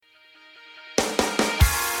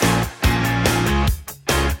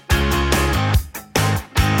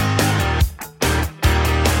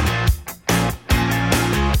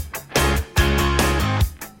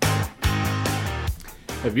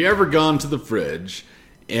have you ever gone to the fridge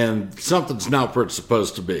and something's not where it's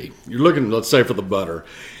supposed to be? You're looking, let's say, for the butter,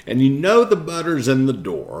 and you know the butter's in the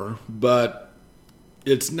door, but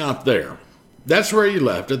it's not there. That's where you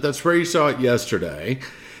left it. That's where you saw it yesterday.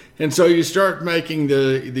 And so you start making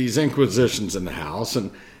these inquisitions in the house and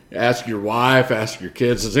ask your wife, ask your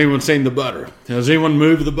kids, has anyone seen the butter? Has anyone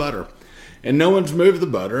moved the butter? And no one's moved the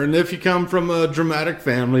butter. And if you come from a dramatic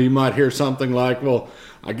family, you might hear something like, well,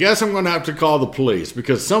 I guess I'm going to have to call the police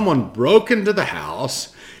because someone broke into the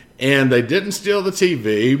house and they didn't steal the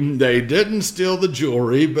TV, they didn't steal the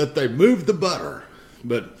jewelry, but they moved the butter.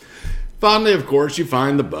 But finally, of course, you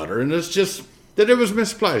find the butter, and it's just that it was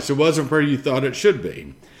misplaced. It wasn't where you thought it should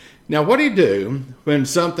be. Now, what do you do when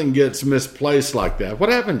something gets misplaced like that? What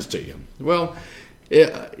happens to you? Well,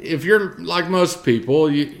 if you're like most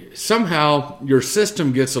people, somehow your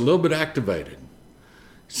system gets a little bit activated.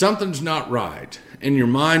 Something's not right, and your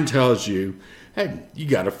mind tells you, hey, you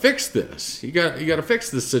got to fix this. You got to fix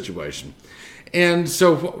this situation. And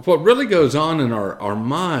so what really goes on in our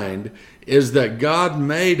mind is that God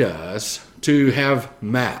made us to have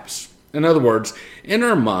maps. In other words, in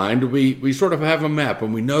our mind, we sort of have a map,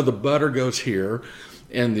 and we know the butter goes here,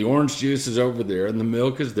 and the orange juice is over there, and the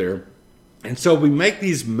milk is there. And so we make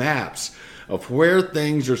these maps of where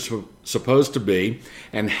things are supposed to be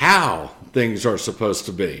and how things are supposed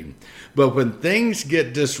to be. But when things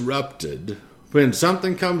get disrupted, when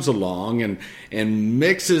something comes along and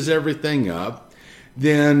mixes everything up,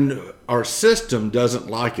 then our system doesn't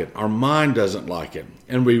like it. Our mind doesn't like it.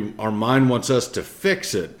 And our mind wants us to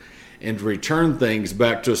fix it and to return things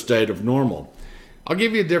back to a state of normal. I'll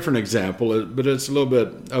give you a different example, but it's a little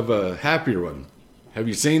bit of a happier one. Have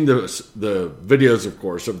you seen the videos, of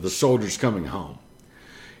course, of the soldiers coming home?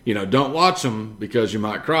 You know, don't watch them because you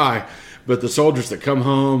might cry, but the soldiers that come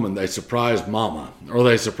home and they surprise mama or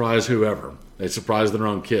they surprise whoever. They surprise their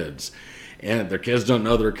own kids. And their kids don't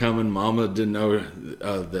know they're coming. Mama didn't know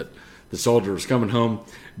that the soldier was coming home,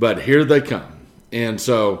 but here they come. And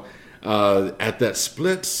so at that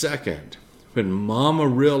split second, when mama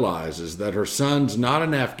realizes that her son's not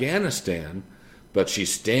in Afghanistan, but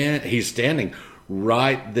he's standing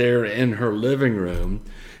right there in her living room,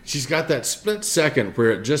 she's got that split second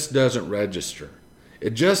where it just doesn't register. It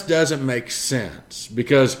just doesn't make sense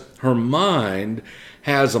because her mind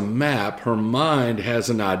has a map, her mind has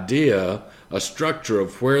an idea, a structure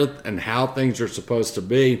of where and how things are supposed to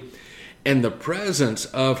be. And the presence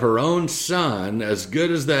of her own son, as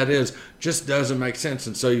good as that is, just doesn't make sense.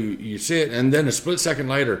 And so you see it, and then a split second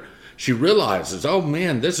later, she realizes, oh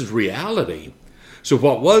man, this is reality. So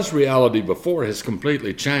what was reality before has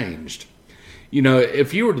completely changed. You know,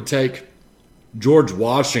 if you were to take George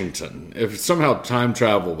Washington, if somehow time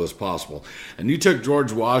travel was possible, and you took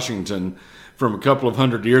George Washington from a couple of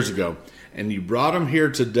hundred years ago, and you brought him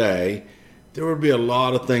here today, there would be a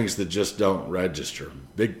lot of things that just don't register.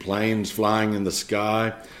 Big planes flying in the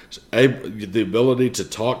sky, the ability to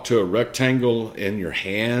talk to a rectangle in your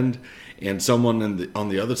hand, and someone on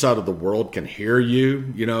the other side of the world can hear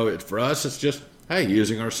you. You know, for us, it's just, hey,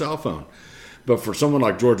 using our cell phone. But for someone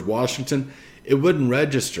like George Washington, it wouldn't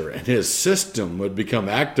register, and his system would become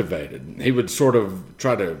activated. He would sort of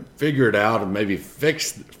try to figure it out and maybe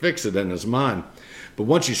fix it in his mind. But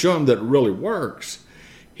once you show him that it really works,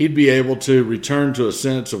 he'd be able to return to a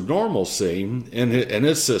sense of normalcy in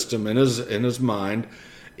his system, in his mind,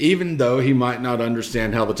 even though he might not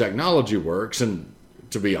understand how the technology works. And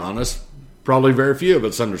to be honest, probably very few of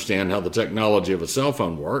us understand how the technology of a cell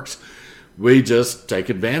phone works. We just take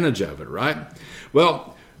advantage of it, right?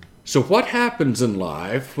 Well, so what happens in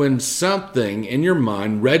life when something in your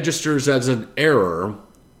mind registers as an error,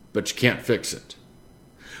 but you can't fix it?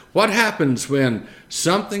 What happens when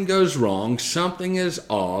something goes wrong, something is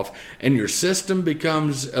off, and your system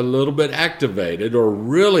becomes a little bit activated or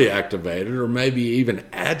really activated or maybe even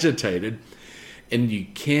agitated, and you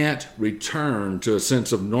can't return to a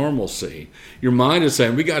sense of normalcy? Your mind is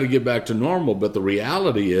saying, we got to get back to normal, but the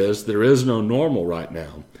reality is there is no normal right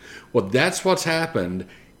now. Well, that's what's happened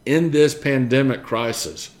in this pandemic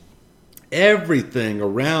crisis. Everything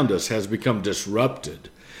around us has become disrupted,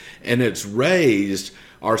 and it's raised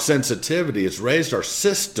our sensitivity, it's raised our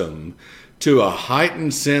system to a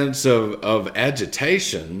heightened sense of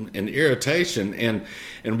agitation and irritation,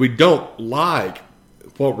 and we don't like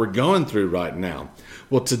what we're going through right now.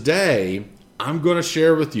 Well, today, I'm going to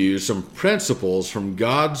share with you some principles from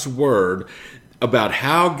God's Word about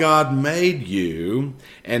how God made you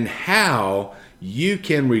and how you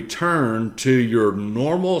can return to your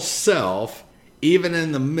normal self even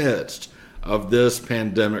in the midst of this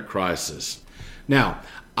pandemic crisis. Now,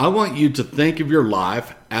 I want you to think of your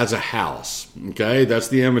life as a house. Okay, that's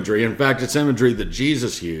the imagery. In fact, it's imagery that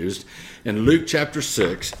Jesus used in Luke chapter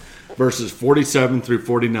 6, verses 47 through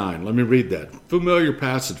 49. Let me read that. Familiar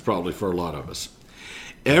passage probably for a lot of us.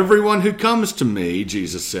 Everyone who comes to me,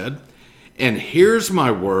 Jesus said, and hears my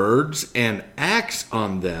words and acts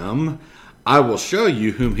on them, I will show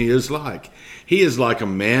you whom he is like. He is like a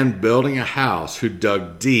man building a house who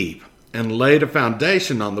dug deep and laid a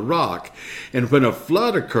foundation on the rock. And when a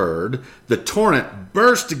flood occurred, the torrent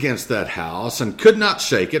burst against that house and could not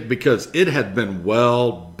shake it because it had been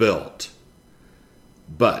well built.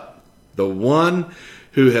 But the one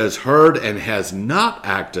who has heard and has not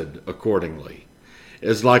acted accordingly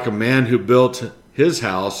is like a man who built his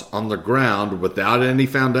house on the ground without any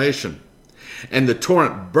foundation. And the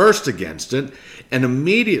torrent burst against it, and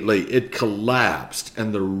immediately it collapsed,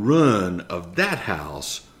 and the ruin of that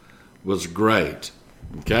house was great.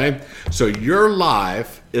 Okay? So your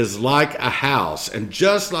life is like a house, and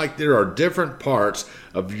just like there are different parts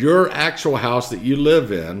of your actual house that you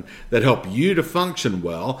live in that help you to function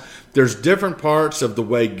well, there's different parts of the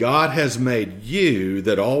way God has made you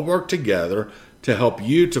that all work together to help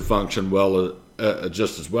you to function well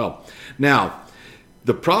just as well. Now,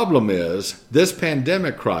 the problem is this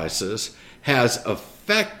pandemic crisis has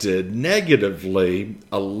affected negatively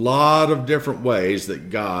a lot of different ways that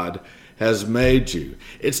God has made you.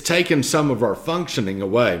 It's taken some of our functioning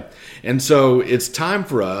away. And so it's time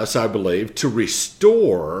for us, I believe, to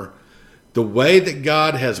restore the way that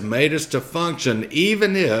God has made us to function,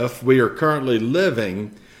 even if we are currently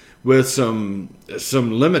living with some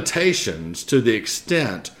limitations to the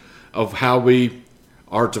extent of how we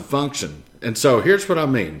are to function. And so here's what I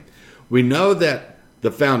mean. We know that the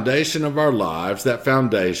foundation of our lives, that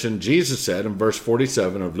foundation, Jesus said in verse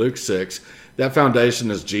 47 of Luke 6, that foundation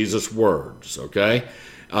is Jesus' words, okay?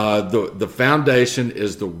 The foundation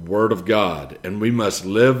is the Word of God, and we must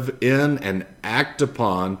live in and act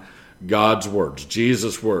upon God's words,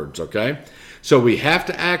 Jesus' words, okay? So we have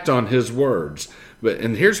to act on His words.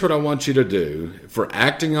 And here's what I want you to do for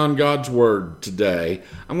acting on God's word today.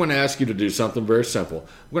 I'm going to ask you to do something very simple.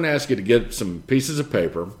 I'm going to ask you to get some pieces of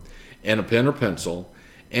paper and a pen or pencil,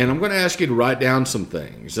 and I'm going to ask you to write down some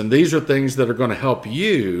things. And these are things that are going to help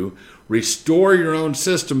you restore your own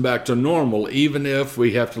system back to normal, even if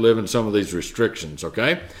we have to live in some of these restrictions,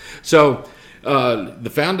 okay? So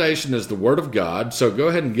the foundation is the Word of God. So go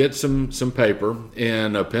ahead and get some paper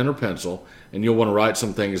and a pen or pencil, and you'll want to write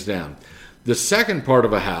some things down. The second part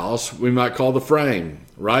of a house we might call the frame,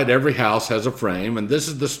 right? Every house has a frame, and this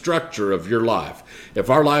is the structure of your life. If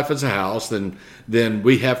our life is a house, then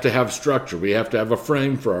we have to have structure. We have to have a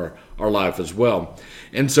frame for our life as well.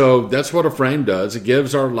 And so that's what a frame does. It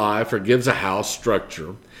gives our life, or gives a house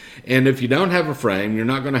structure. And if you don't have a frame, you're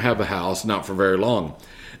not going to have a house, not for very long.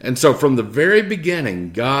 And so from the very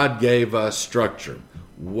beginning, God gave us structure.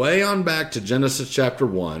 Way on back to Genesis chapter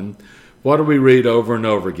 1, what do we read over and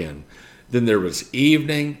over again? Then there was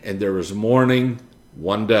evening and there was morning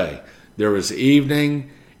one day. There was evening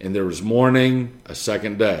and there was morning a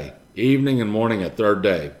second day. Evening and morning a third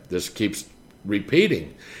day. This keeps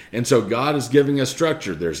repeating. And so God is giving us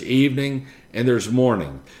structure. There's evening and there's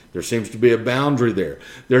morning. There seems to be a boundary there.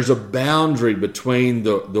 There's a boundary between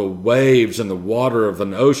the waves and the water of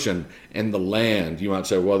an ocean and the land. You might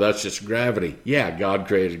say, well, that's just gravity. Yeah, God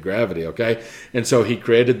created gravity, okay? And so He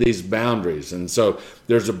created these boundaries. And so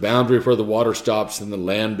there's a boundary where the water stops and the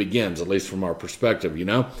land begins, at least from our perspective, you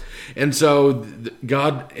know? And so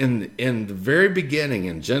God, in the very beginning,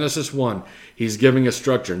 in Genesis 1, He's giving us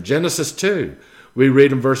structure. In Genesis 2, we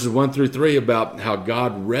read in verses 1 through 3 about how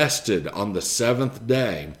God rested on the seventh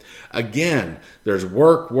day. Again, there's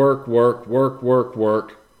work,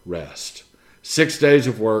 rest. 6 days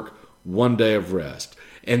of work, 1 day of rest.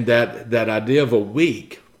 And that idea of a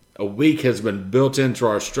week has been built into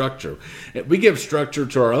our structure. We give structure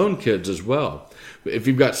to our own kids as well. If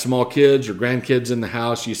you've got small kids or grandkids in the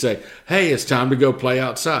house, you say, hey, it's time to go play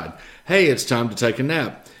outside. Hey, it's time to take a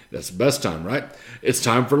nap. That's the best time, right? It's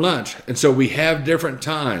time for lunch. And so we have different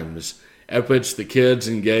times at which the kids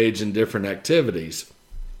engage in different activities.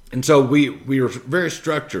 And so we are very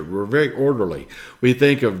structured. We're very orderly. We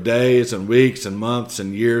think of days and weeks and months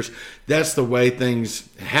and years. That's the way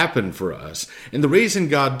things happen for us. And the reason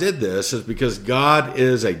God did this is because God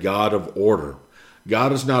is a God of order.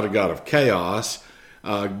 God is not a God of chaos,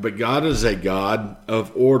 but God is a God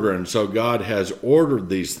of order. And so God has ordered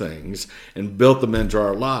these things and built them into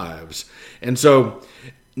our lives. And so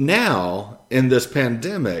now, in this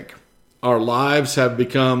pandemic, our lives have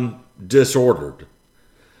become disordered.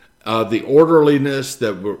 the orderliness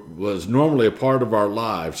that was normally a part of our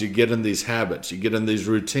lives. You get in these habits, you get in these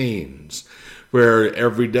routines where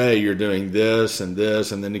every day you're doing this, and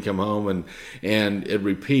then you come home and it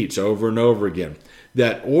repeats over and over again.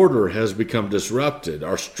 That order has become disrupted.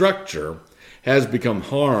 Our structure has become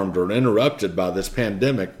harmed or interrupted by this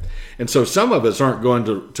pandemic. And so some of us aren't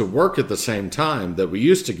going to work at the same time that we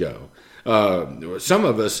used to go. Some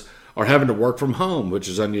of us are having to work from home, which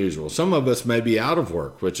is unusual. Some of us may be out of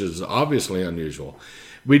work, which is obviously unusual.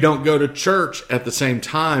 We don't go to church at the same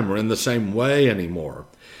time or in the same way anymore.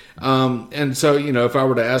 And so, if I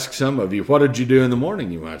were to ask some of you, what did you do in the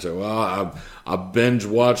morning? You might say, well, I binge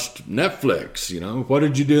watched Netflix. What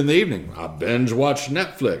did you do in the evening? I binge watched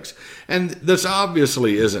Netflix. And this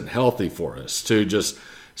obviously isn't healthy for us to just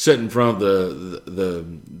sit in front of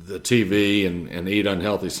the TV and eat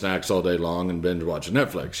unhealthy snacks all day long and binge watch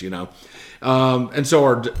Netflix, And so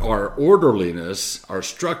our orderliness, our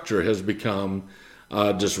structure has become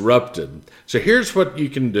disrupted. So here's what you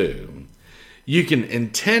can do. You can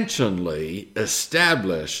intentionally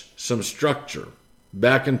establish some structure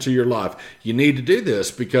back into your life. You need to do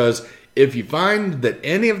this because if you find that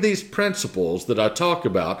any of these principles that I talk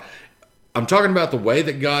about, I'm talking about the way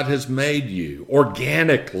that God has made you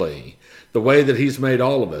organically, the way that He's made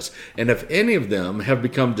all of us. And if any of them have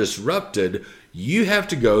become disrupted, you have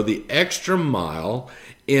to go the extra mile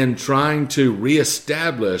in trying to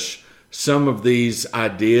reestablish some of these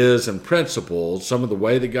ideas and principles, some of the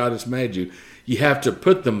way that God has made you. You have to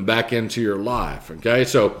put them back into your life, okay?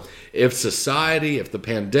 So if society, if the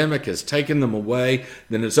pandemic has taken them away,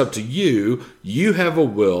 then it's up to you. You have a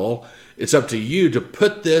will. It's up to you to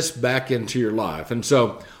put this back into your life. And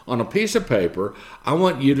so on a piece of paper, I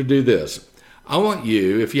want you to do this. I want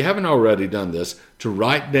you, if you haven't already done this, to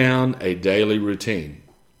write down a daily routine.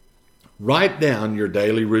 Write down your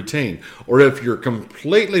daily routine. Or if you're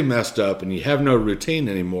completely messed up and you have no routine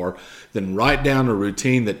anymore, then write down a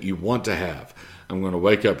routine that you want to have. I'm going to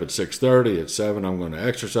wake up at 6:30, at 7, I'm going to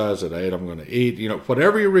exercise, at 8, I'm going to eat,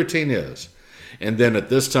 whatever your routine is. And then at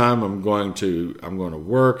this time, I'm going to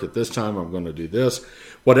work. At this time, I'm going to do this.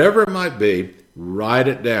 Whatever it might be, write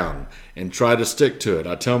it down and try to stick to it.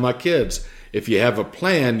 I tell my kids, if you have a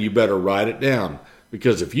plan, you better write it down.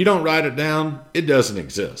 Because if you don't write it down, it doesn't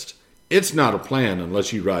exist. It's not a plan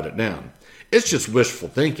unless you write it down. It's just wishful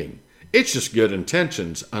thinking. It's just good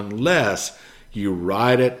intentions unless you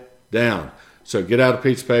write it down. So get out a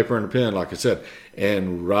piece of paper and a pen, like I said,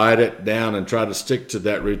 and write it down and try to stick to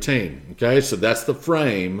that routine. Okay, so that's the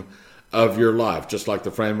frame of your life, just like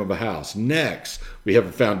the frame of a house. Next, we have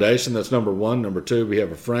a foundation. That's number one. Number two, we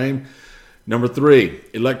have a frame. Number three,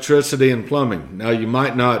 electricity and plumbing. Now, you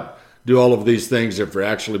might not do all of these things if you're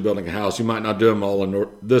actually building a house. You might not do them all in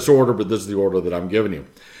this order, but this is the order that I'm giving you.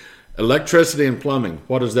 Electricity and plumbing,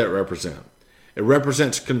 what does that represent? It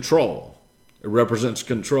represents control. It represents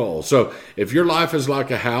control. So if your life is like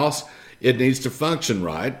a house, it needs to function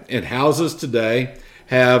right. And houses today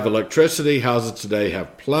have electricity. Houses today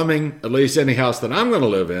have plumbing. At least any house that I'm going to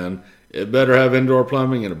live in, it better have indoor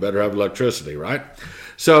plumbing and it better have electricity, right?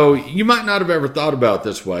 So you might not have ever thought about it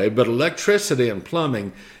this way, but electricity and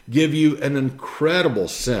plumbing give you an incredible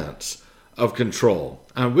sense of control.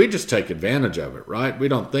 And we just take advantage of it, right? We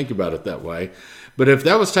don't think about it that way. But if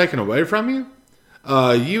that was taken away from you,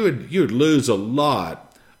 you would lose a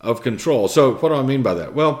lot of control. So what do I mean by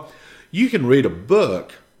that? Well, you can read a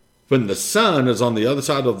book when the sun is on the other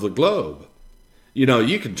side of the globe.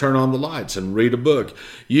 You can turn on the lights and read a book.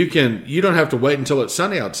 You don't have to wait until it's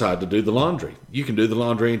sunny outside to do the laundry. You can do the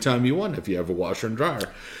laundry anytime you want if you have a washer and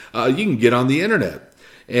dryer. You can get on the internet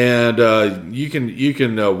and you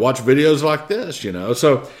can watch videos like this.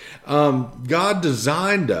 So God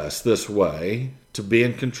designed us this way to be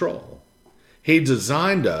in control. He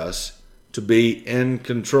designed us to be in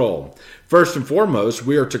control. First and foremost,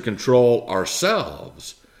 we are to control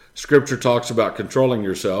ourselves. Scripture talks about controlling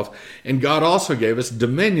yourself, and God also gave us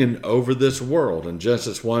dominion over this world. In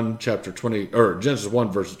Genesis 1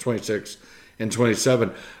 verses 26 and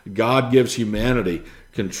 27, God gives humanity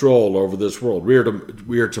control over this world.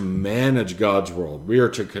 We are to manage God's world. We are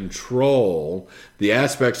to control the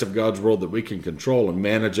aspects of God's world that we can control and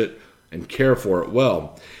manage it and care for it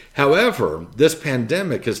well. However, this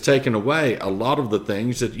pandemic has taken away a lot of the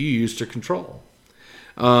things that you used to control.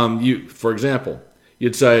 For example,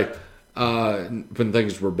 you'd say, when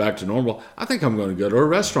things were back to normal, I think I'm going to go to a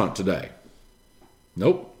restaurant today.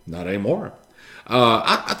 Nope, not anymore.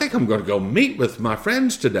 I think I'm going to go meet with my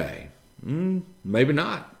friends today. Maybe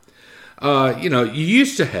not. You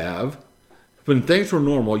used to have, when things were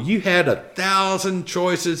normal, you had 1,000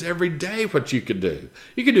 choices every day what you could do.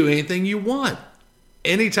 You could do anything you want.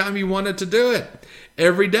 anytime you wanted to do it,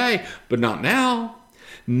 every day. But not now.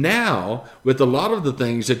 Now, with a lot of the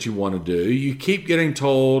things that you want to do, you keep getting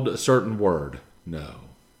told a certain word, no.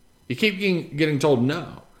 You keep getting told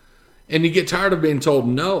no. And you get tired of being told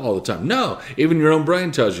no all the time. No. Even your own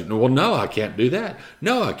brain tells you, well, no, I can't do that.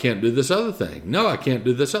 No, I can't do this other thing. No, I can't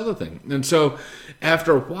do this other thing. And so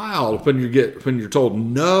after a while, when you're told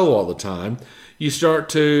no all the time, you start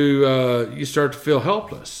to feel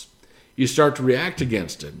helpless. You start to react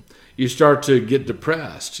against it. You start to get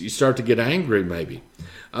depressed. You start to get angry maybe.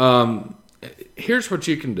 Here's what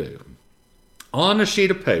you can do. On a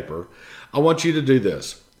sheet of paper, I want you to do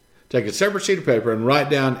this. Take a separate sheet of paper and write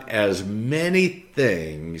down as many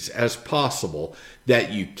things as possible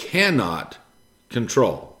that you cannot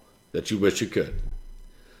control, that you wish you could.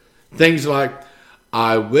 Things like,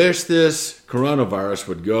 I wish this coronavirus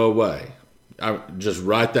would go away. Just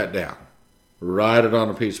write that down. Write it on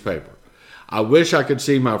a piece of paper. I wish I could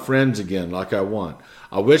see my friends again like I want.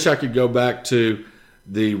 I wish I could go back to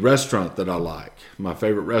the restaurant that I like, my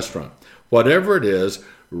favorite restaurant. Whatever it is,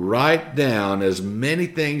 write down as many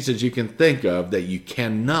things as you can think of that you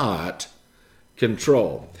cannot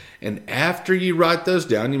control. And after you write those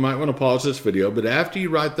down, you might want to pause this video, but after you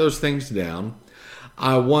write those things down,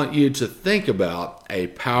 I want you to think about a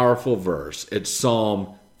powerful verse. It's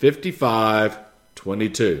Psalm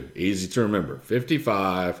 55:22. Easy to remember.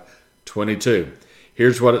 55:22.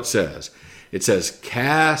 Here's what it says. It says,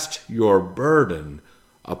 cast your burden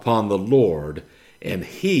upon the Lord, and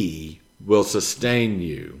He will sustain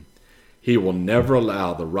you. He will never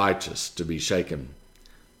allow the righteous to be shaken.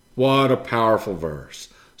 What a powerful verse.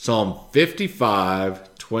 Psalm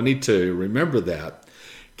 55:22. Remember that.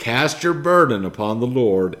 Cast your burden upon the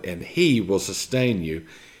Lord, and He will sustain you.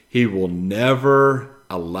 He will never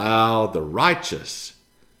allow the righteous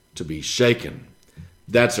to be shaken.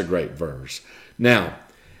 That's a great verse. Now,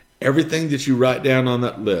 everything that you write down on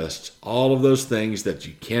that list, all of those things that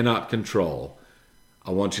you cannot control,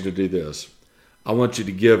 I want you to do this. I want you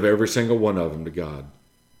to give every single one of them to God.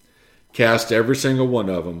 Cast every single one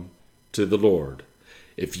of them to the Lord.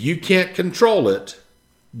 If you can't control it,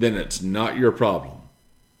 then it's not your problem.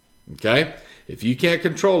 Okay? If you can't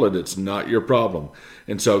control it, it's not your problem.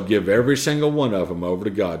 And so give every single one of them over to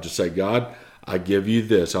God. Just say, God, I give you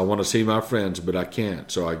this. I want to see my friends, but I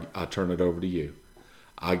can't. So I turn it over to you.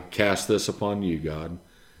 I cast this upon you, God.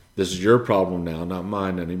 This is your problem now, not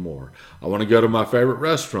mine anymore. I want to go to my favorite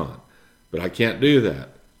restaurant, but I can't do that.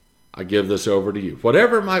 I give this over to you.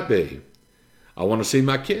 Whatever it might be. I want to see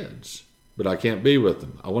my kids, but I can't be with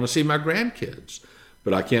them. I want to see my grandkids,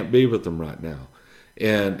 but I can't be with them right now.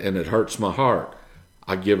 And it hurts my heart.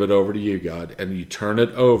 I give it over to you, God, and you turn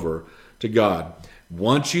it over to God.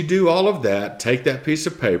 Once you do all of that, take that piece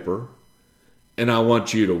of paper, and I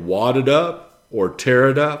want you to wad it up or tear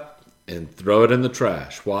it up and throw it in the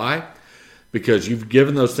trash. Why? Because you've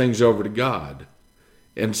given those things over to God.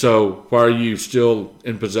 And so why are you still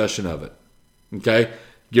in possession of it? Okay?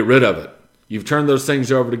 Get rid of it. You've turned those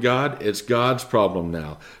things over to God. It's God's problem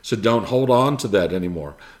now. So don't hold on to that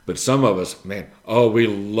anymore. But some of us, we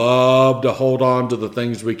love to hold on to the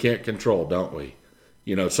things we can't control, don't we?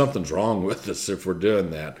 You know, something's wrong with us if we're doing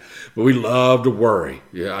that. But we love to worry.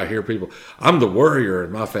 Yeah, I hear people, I'm the worrier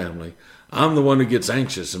in my family. I'm the one who gets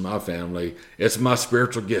anxious in my family. It's my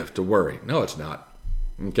spiritual gift to worry. No, it's not.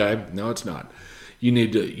 Okay? No, it's not. You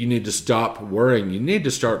need to stop worrying. You need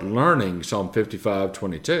to start learning Psalm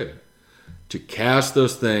 55:22 to cast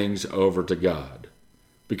those things over to God.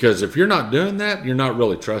 Because if you're not doing that, you're not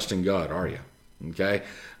really trusting God, are you? Okay?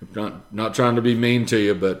 I'm not trying to be mean to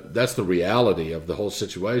you, but that's the reality of the whole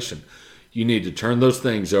situation. You need to turn those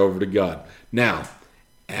things over to God. Now,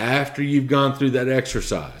 after you've gone through that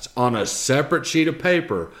exercise, on a separate sheet of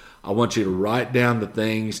paper, I want you to write down the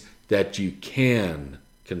things that you can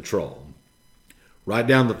control. Write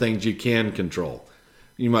down the things you can control.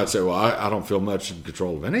 You might say, well, I don't feel much in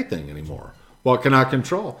control of anything anymore. What can I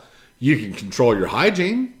control? You can control your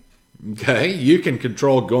hygiene. Okay? You can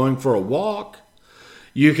control going for a walk.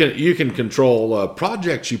 You can control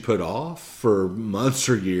projects you put off for months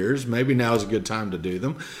or years. Maybe now is a good time to do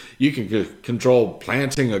them. You can control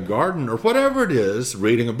planting a garden or whatever it is,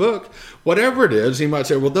 reading a book, whatever it is. You might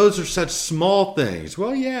say, well, those are such small things.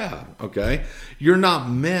 Well, yeah, okay. You're not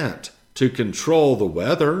meant to control the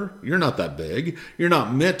weather. You're not that big. You're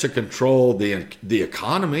not meant to control the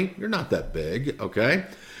economy. You're not that big, okay?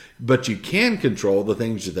 But you can control the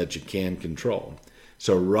things that you can control.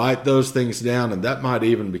 So write those things down, and that might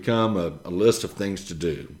even become a list of things to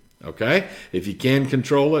do, okay? If you can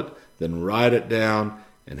control it, then write it down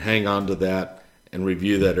and hang on to that and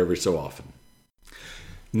review that every so often.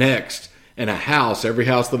 Next, And a house, every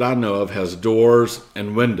house that I know of, has doors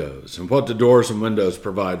and windows. And what do doors and windows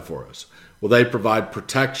provide for us? Well, they provide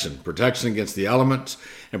protection against the elements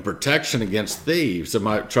and protection against thieves that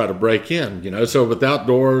might try to break in. So without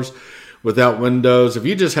doors, without windows, if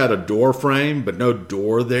you just had a door frame but no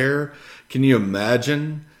door there, can you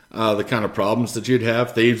imagine the kind of problems that you'd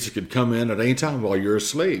have? Thieves could come in at any time while you're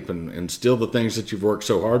asleep and steal the things that you've worked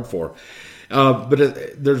so hard for.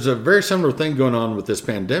 There's a very similar thing going on with this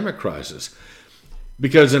pandemic crisis.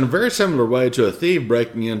 Because in a very similar way to a thief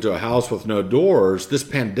breaking into a house with no doors, this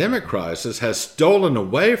pandemic crisis has stolen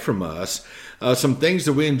away from us some things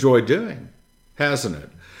that we enjoy doing, hasn't it?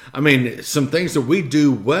 I mean, some things that we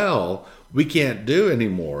do well, we can't do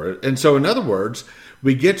anymore. And so, in other words,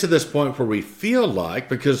 we get to this point where we feel like,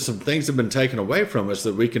 because some things have been taken away from us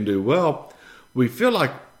that we can do well, we feel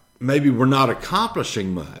like maybe we're not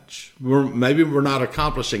accomplishing much. Maybe we're not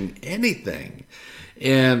accomplishing anything.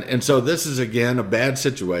 And so this is, again, a bad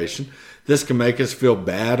situation. This can make us feel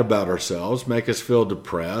bad about ourselves, make us feel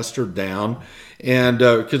depressed or down, and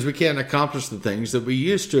because we can't accomplish the things that we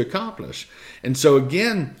used to accomplish. And so,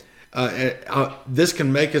 again, this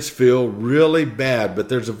can make us feel really bad. But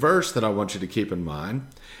there's a verse that I want you to keep in mind,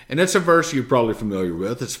 and it's a verse you're probably familiar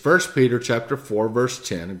with. It's 1 Peter chapter 4, verse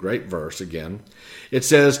 10, a great verse again. It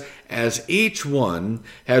says, "As each one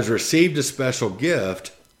has received a special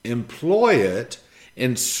gift, employ it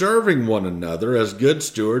in serving one another as good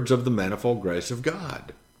stewards of the manifold grace of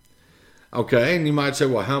God." Okay, and you might say,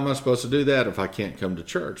 well, how am I supposed to do that if I can't come to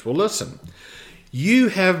church? Well, listen, you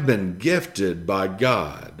have been gifted by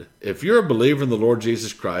God. If you're a believer in the Lord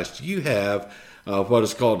Jesus Christ, you have what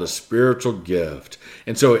is called a spiritual gift.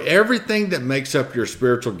 And so everything that makes up your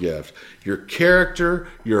spiritual gift, your character,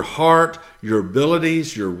 your heart, your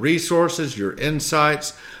abilities, your resources, your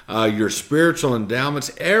insights, your spiritual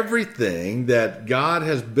endowments, everything that God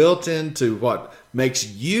has built into what makes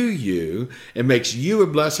you and makes you a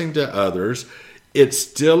blessing to others, it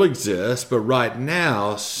still exists, but right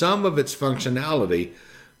now some of its functionality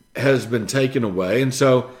has been taken away, and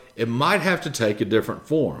so it might have to take a different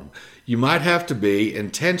form. You might have to be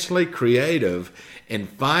intentionally creative in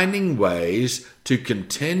finding ways to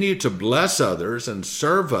continue to bless others and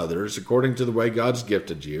serve others according to the way God's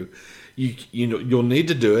gifted you. You'll need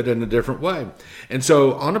to do it in a different way. And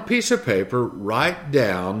so on a piece of paper, write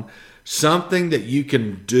down something that you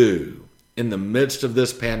can do in the midst of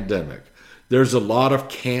this pandemic. There's a lot of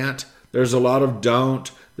can't, there's a lot of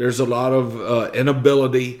don't, there's a lot of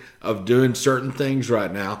inability of doing certain things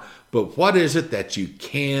right now. But what is it that you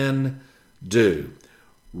can do?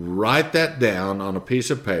 Write that down on a piece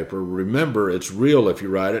of paper. Remember, it's real if you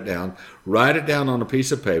write it down. Write it down on a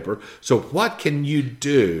piece of paper. So what can you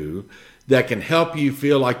do that can help you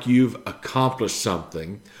feel like you've accomplished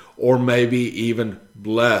something or maybe even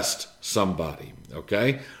blessed somebody?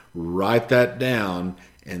 Okay? Write that down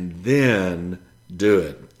and then do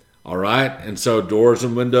it. All right? And so doors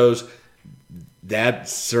and windows, that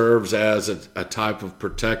serves as a type of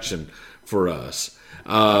protection for us.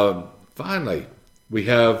 Finally, we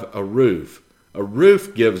have a roof. A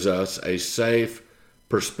roof gives us a safe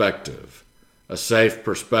perspective. A safe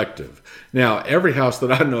perspective. Now, every house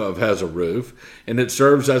that I know of has a roof, and it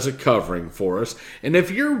serves as a covering for us. And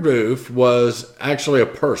if your roof was actually a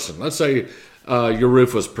person, let's say your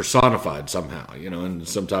roof was personified somehow, in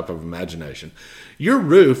some type of imagination, your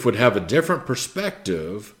roof would have a different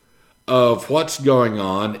perspective of what's going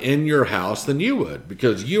on in your house than you would,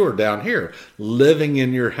 because you are down here living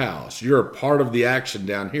in your house. You're a part of the action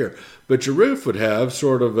down here. But your roof would have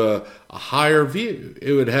sort of a higher view.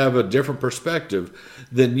 It would have a different perspective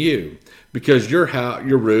than you, because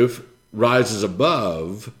your roof rises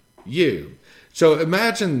above you. So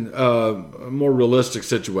imagine a more realistic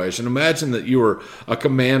situation. Imagine that you were a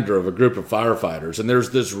commander of a group of firefighters, and there's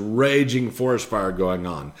this raging forest fire going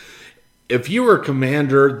on. If you were a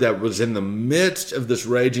commander that was in the midst of this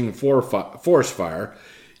raging forest fire,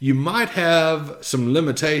 you might have some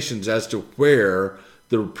limitations as to where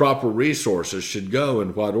the proper resources should go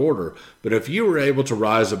in what order. But if you were able to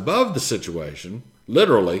rise above the situation,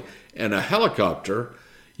 literally, in a helicopter,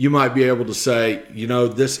 you might be able to say,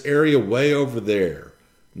 this area way over there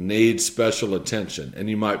needs special attention. And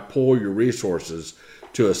you might pull your resources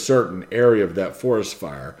to a certain area of that forest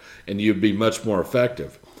fire, and you'd be much more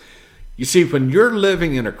effective. You see, when you're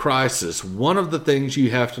living in a crisis, one of the things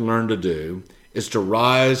you have to learn to do is to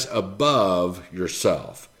rise above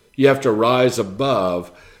yourself. You have to rise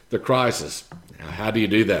above the crisis. Now, how do you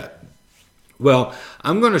do that? Well,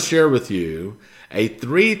 I'm going to share with you a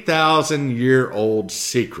 3,000-year-old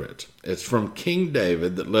secret. It's from King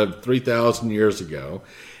David that lived 3,000 years ago.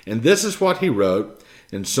 And this is what he wrote.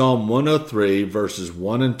 in Psalm 103, verses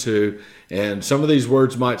 1 and 2. And some of these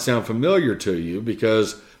words might sound familiar to you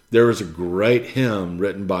because there is a great hymn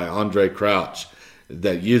written by Andre Crouch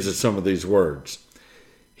that uses some of these words.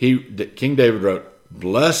 King David wrote,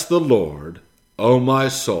 "Bless the Lord, O my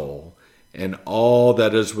soul, and all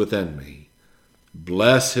that is within me.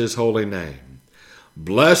 Bless his holy name.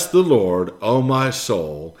 Bless the Lord, O my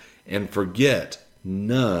soul, and forget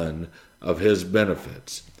none of his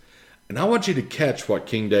benefits." And I want you to catch what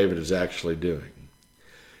King David is actually doing.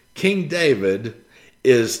 King David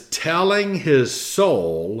is telling his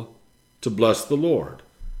soul to bless the Lord.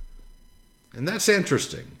 And that's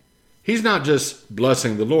interesting. He's not just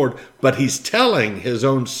blessing the Lord, but he's telling his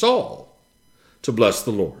own soul to bless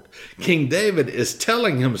the Lord. King David is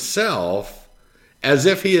telling himself, as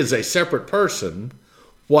if he is a separate person,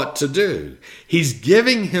 what to do. He's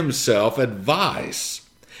giving himself advice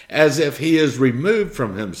as if he is removed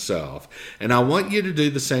from himself. And I want you to do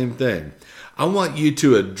the same thing. I want you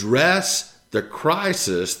to address the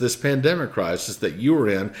crisis, this pandemic crisis that you are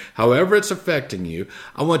in, however it's affecting you.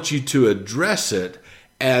 I want you to address it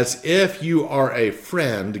as if you are a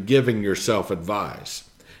friend giving yourself advice.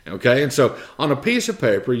 Okay, and so on a piece of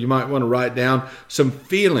paper, you might want to write down some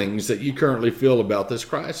feelings that you currently feel about this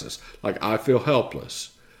crisis. Like, I feel helpless.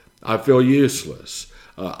 I feel useless.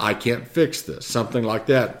 I can't fix this. Something like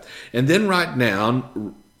that. And then write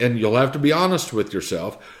down, and you'll have to be honest with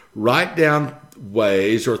yourself, write down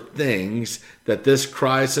ways or things that this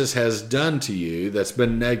crisis has done to you that's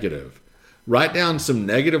been negative. Write down some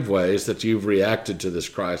negative ways that you've reacted to this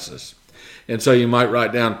crisis. And so you might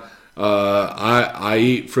write down, I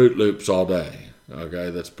eat Fruit Loops all day.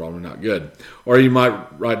 Okay, that's probably not good. Or you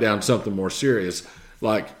might write down something more serious,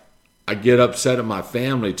 like, I get upset at my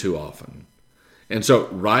family too often. And so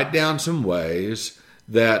write down some ways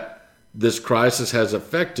that this crisis has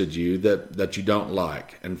affected you that you don't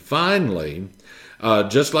like. And finally,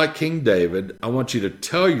 just like King David, I want you to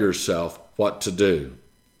tell yourself what to do.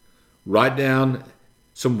 Write down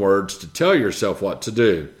some words to tell yourself what to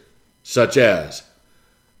do, such as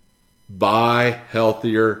buy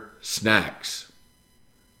healthier snacks.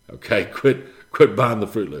 Okay, quit buying the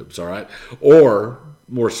Fruit Loops, all right? Or,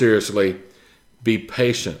 more seriously, be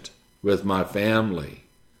patient with my family.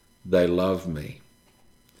 They love me.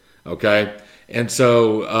 Okay? And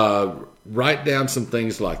so write down some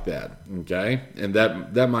things like that, okay? And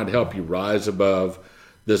that might help you rise above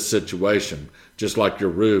this situation, just like your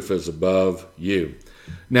roof is above you.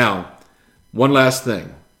 Now, one last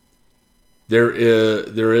thing. There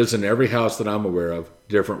is in every house that I'm aware of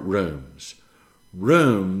different rooms.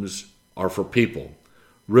 Rooms are for people.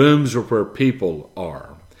 Rooms are where people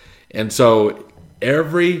are. And so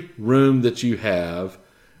every room that you have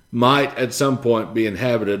might at some point be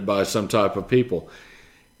inhabited by some type of people.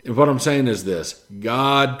 And what I'm saying is this: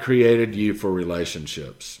 God created you for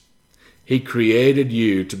relationships. He created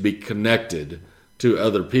you to be connected to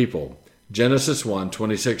other people. Genesis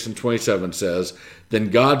 1:26 and 27 says, "Then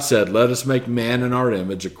God said, let us make man in our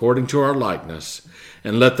image according to our likeness,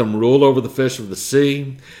 and let them rule over the fish of the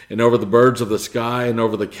sea, and over the birds of the sky, and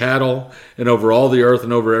over the cattle, and over all the earth,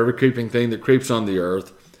 and over every creeping thing that creeps on the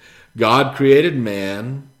earth." God created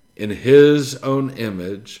man in his own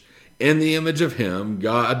image. In the image of him,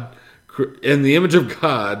 in the image of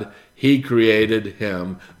God, he created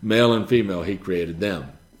him. Male and female, he created them.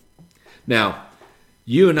 Now,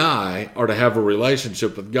 you and I are to have a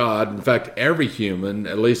relationship with God. In fact, every human,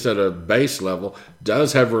 at least at a base level,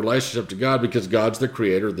 does have a relationship to God because God's the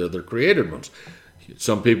creator. They're the created ones.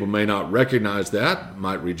 Some people may not recognize that,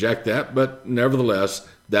 might reject that, but nevertheless,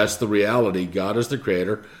 that's the reality. God is the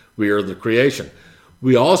creator. We are the creation.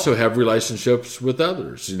 We also have relationships with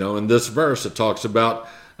others. You know, in this verse, it talks about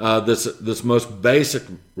this most basic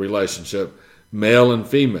relationship, male and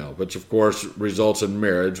female, which of course results in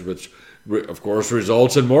marriage, which of course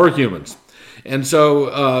results in more humans. And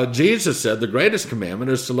so Jesus said the greatest commandment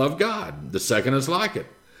is to love God. The second is like it,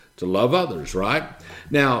 to love others, right?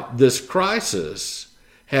 Now, this crisis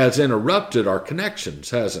has interrupted our connections,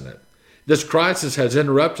 hasn't it? This crisis has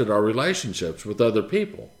interrupted our relationships with other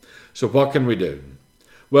people. So what can we do?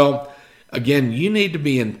 Well, again, you need to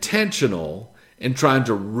be intentional in trying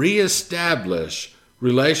to reestablish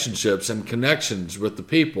relationships and connections with the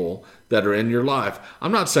people that are in your life.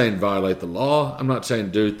 I'm not saying violate the law. I'm not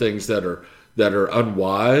saying do things that are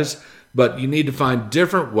unwise, but you need to find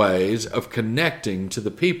different ways of connecting to the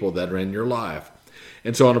people that are in your life.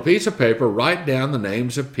 And so on a piece of paper, write down the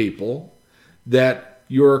names of people that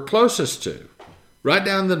you're closest to. Write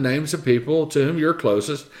down the names of people to whom you're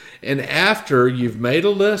closest. And after you've made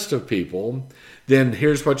a list of people, then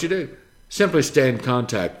here's what you do. Simply stay in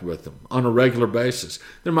contact with them on a regular basis.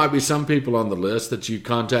 There might be some people on the list that you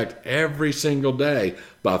contact every single day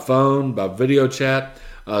by phone, by video chat.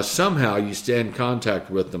 Somehow you stay in contact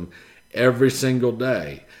with them every single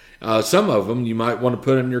day. Some of them you might want to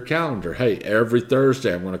put in your calendar. Hey, every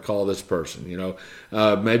Thursday I'm going to call this person.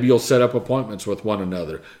 Maybe you'll set up appointments with one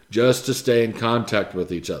another just to stay in contact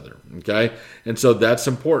with each other. Okay, and so that's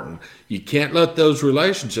important. You can't let those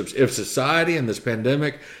relationships. If society and this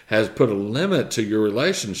pandemic has put a limit to your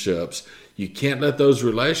relationships, you can't let those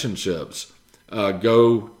relationships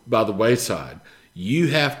go by the wayside. You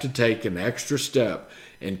have to take an extra step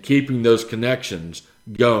in keeping those connections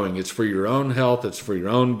going. It's for your own health, it's for your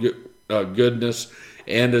own goodness,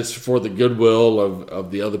 and it's for the goodwill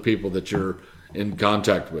of the other people that you're in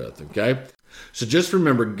contact with, okay? So just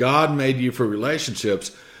remember, God made you for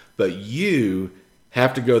relationships, but you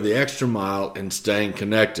have to go the extra mile in staying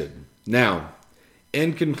connected. Now,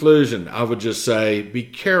 in conclusion, I would just say, be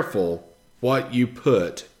careful what you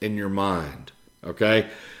put in your mind, okay?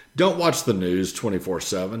 Don't watch the news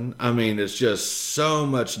 24/7. I mean, it's just so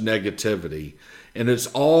much negativity. And it's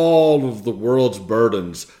all of the world's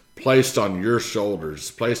burdens placed on your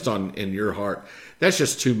shoulders, placed in your heart. That's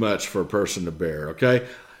just too much for a person to bear, okay?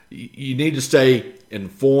 You need to stay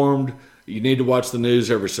informed. You need to watch the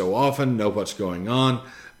news every so often, know what's going on.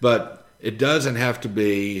 But it doesn't have to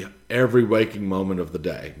be every waking moment of the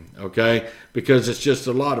day, okay? Because it's just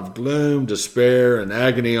a lot of gloom, despair, and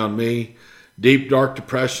agony on me. Deep, dark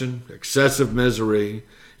depression, excessive misery.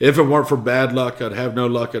 If it weren't for bad luck, I'd have no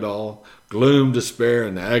luck at all. Gloom, despair,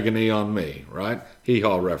 and agony on me, right?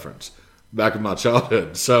 Hee-haw reference back in my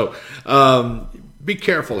childhood. So be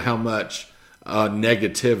careful how much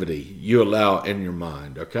negativity you allow in your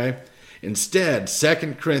mind, okay? Instead,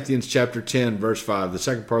 2 Corinthians chapter 10, verse 5, the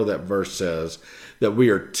second part of that verse says that we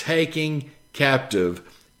are taking captive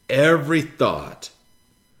every thought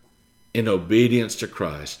in obedience to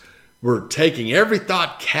Christ. We're taking every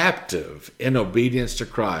thought captive in obedience to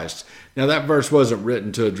Christ. Now, that verse wasn't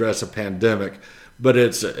written to address a pandemic, but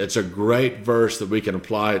it's a great verse that we can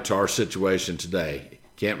apply to our situation today,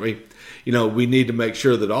 can't we? We need to make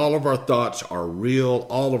sure that all of our thoughts are real,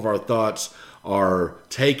 all of our thoughts are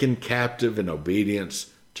taken captive in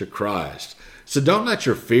obedience to Christ. So don't let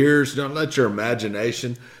your fears, don't let your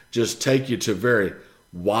imagination just take you to very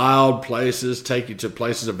wild places, take you to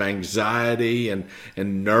places of anxiety and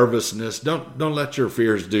nervousness. Don't let your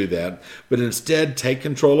fears do that, but instead take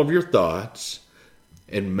control of your thoughts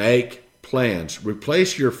and make plans.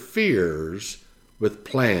 Replace your fears with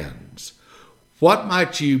plans. What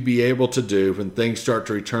might you be able to do when things start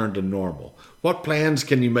to return to normal? What plans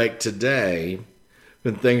can you make today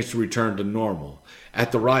when things return to normal?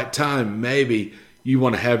 At the right time, maybe you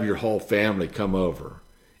want to have your whole family come over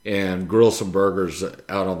and grill some burgers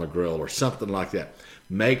out on the grill or something like that.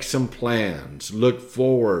 Make some plans. Look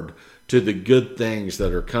forward to the good things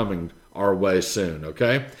that are coming our way soon,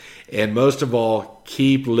 okay? And most of all,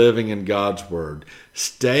 keep living in God's Word.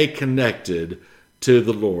 Stay connected to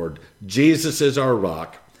the Lord. Jesus is our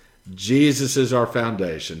rock. Jesus is our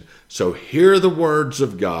foundation. So hear the words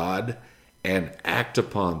of God and act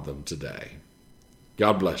upon them today.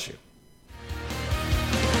 God bless you.